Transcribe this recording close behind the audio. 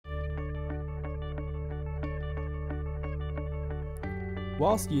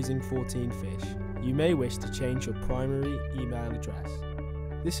Whilst using FourteenFish, you may wish to change your primary email address.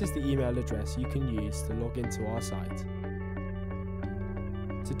 This is the email address you can use to log into our site.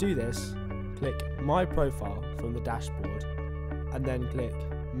 To do this, click My Profile from the dashboard and then click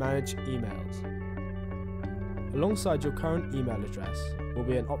Manage Emails. Alongside your current email address will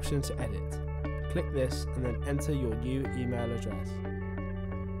be an option to edit. Click this and then enter your new email address.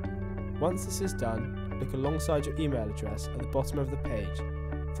 Once this is done, look alongside your email address at the bottom of the page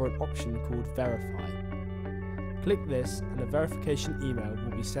for an option called Verify. Click this and a verification email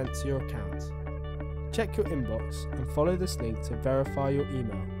will be sent to your account. Check your inbox and follow this link to verify your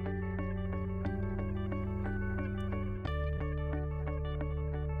email.